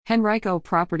Henrico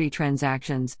Property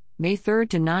Transactions, May 3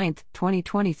 to 9,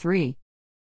 2023.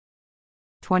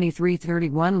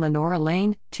 2331 Lenora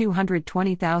Lane,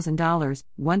 $220,000,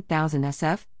 1000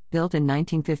 SF, built in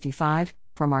 1955,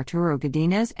 from Arturo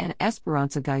Godinez and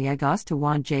Esperanza Gallegos to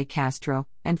Juan J. Castro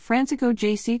and Francisco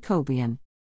J.C. Cobian.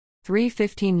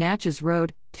 315 Natchez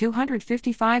Road,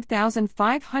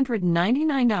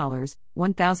 $255,599,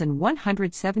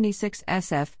 1176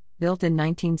 SF, built in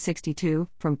 1962,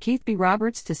 from Keith B.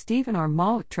 Roberts to Stephen R.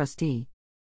 Malek, trustee.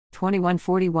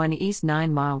 2141 East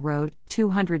 9 Mile Road,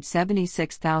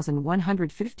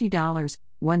 $276,150,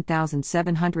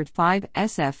 1705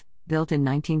 SF, built in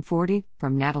 1940,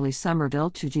 from Natalie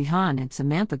Somerville to Jihan and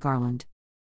Samantha Garland.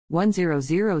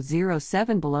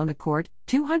 10007 Bologna Court,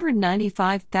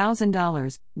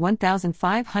 $295,000,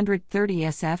 1530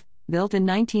 SF, built in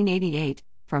 1988,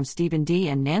 from Stephen D.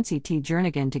 and Nancy T.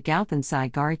 Jernigan to Gauthan Sai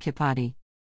Gari Kipati.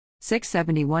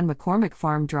 671 McCormick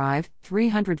Farm Drive,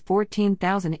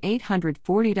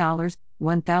 $314,840,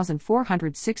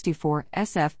 1464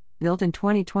 SF, built in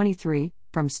 2023,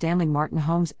 from Stanley Martin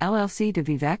Homes LLC to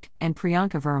Vivek and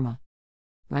Priyanka Verma.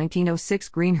 1906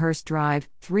 Greenhurst Drive,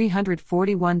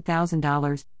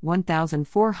 $341,000,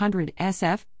 1400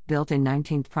 SF, built in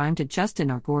 19th Prime to Justin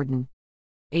R. Gordon.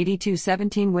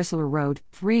 8217 Whistler Road,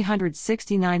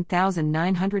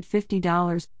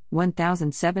 $369,950,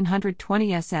 1720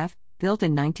 SF, built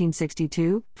in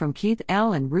 1962, from Keith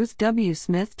L. and Ruth W.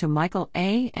 Smith to Michael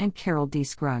A. and Carol D.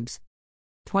 Scruggs.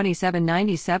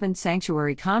 2797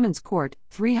 Sanctuary Commons Court,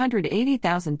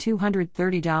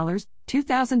 $380,230,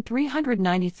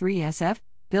 2393 SF,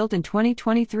 built in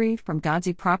 2023, from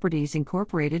Godsey Properties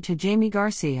Incorporated to Jamie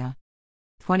Garcia.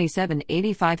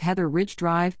 2785 Heather Ridge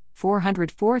Drive,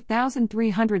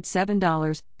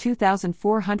 $404,307,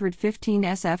 2415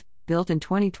 SF, built in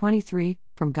 2023,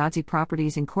 from Godsey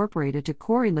Properties Incorporated to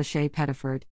Corey Lachey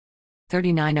Pettiford.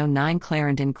 3909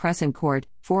 Clarendon Crescent Court,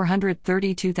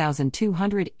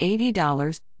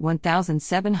 $432,280,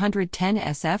 1710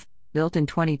 SF, built in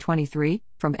 2023,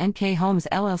 from NK Homes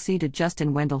LLC to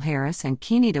Justin Wendell Harris and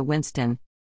Keeney to Winston.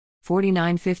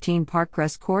 4915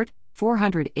 Parkcrest Court,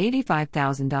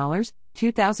 $485,000,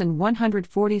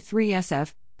 2143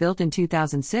 SF, built in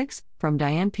 2006, from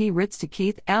Diane P. Ritz to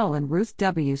Keith L. and Ruth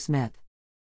W. Smith.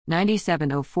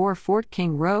 9704 Fort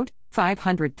King Road,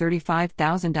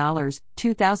 $535,000,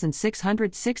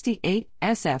 2668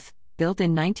 SF, built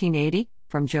in 1980,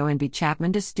 from Joanne B.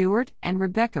 Chapman to Stewart and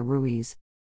Rebecca Ruiz.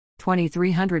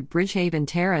 2300 Bridgehaven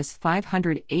Terrace,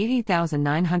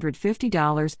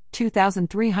 $580,950,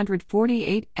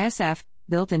 2348 SF,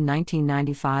 built in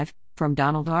 1995, from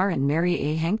Donald R. and Mary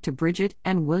A. Hank to Bridget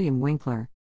and William Winkler.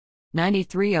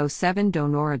 9307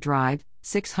 Donora Drive,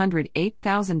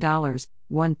 $608,000,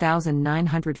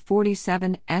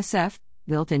 1947 SF,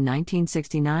 built in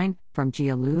 1969, from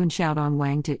Jia Lu and Xiaodong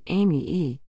Wang to Amy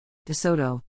E.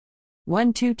 DeSoto.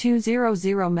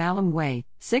 12200 Malum Way,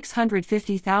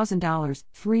 $650,000,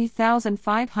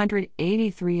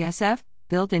 3583 SF,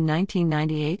 built in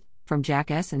 1998, from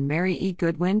Jack S. and Mary E.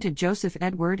 Goodwin to Joseph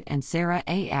Edward and Sarah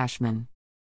A. Ashman.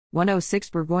 106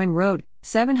 Burgoyne Road,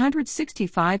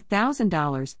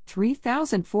 $765,000,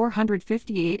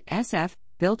 3458 SF,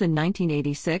 built in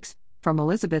 1986, from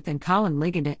Elizabeth and Colin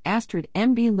Ligon to Astrid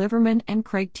M. B. Liverman and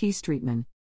Craig T. Streetman.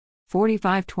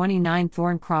 4529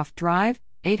 Thorncroft Drive,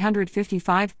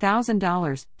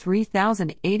 $855,000,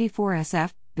 3084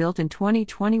 SF, built in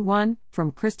 2021,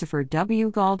 from Christopher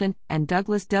W. Galden and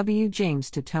Douglas W.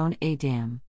 James to Tone A.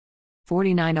 Dam.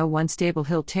 4901 Stable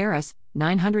Hill Terrace,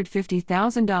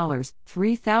 $950,000,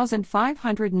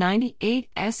 3598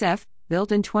 SF,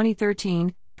 built in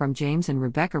 2013, from James and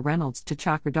Rebecca Reynolds to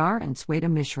Chakradar and Sweta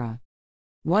Mishra.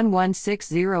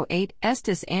 11608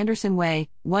 Estes Anderson Way,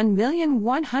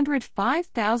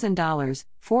 $1,105,000,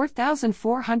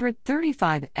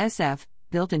 4435 SF,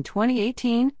 built in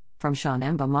 2018, from Sean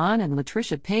M. Baman and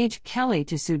Latricia Page Kelly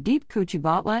to Sudeep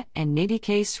Kuchibatla and Nidhi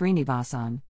K.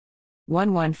 Srinivasan.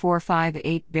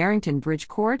 11458 Barrington Bridge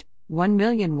Court,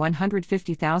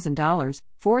 $1,150,000,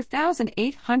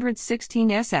 4816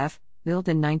 SF, built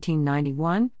in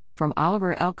 1991, from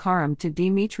Oliver L. Karam to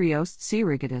Dimitrios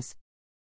Tsirigadis.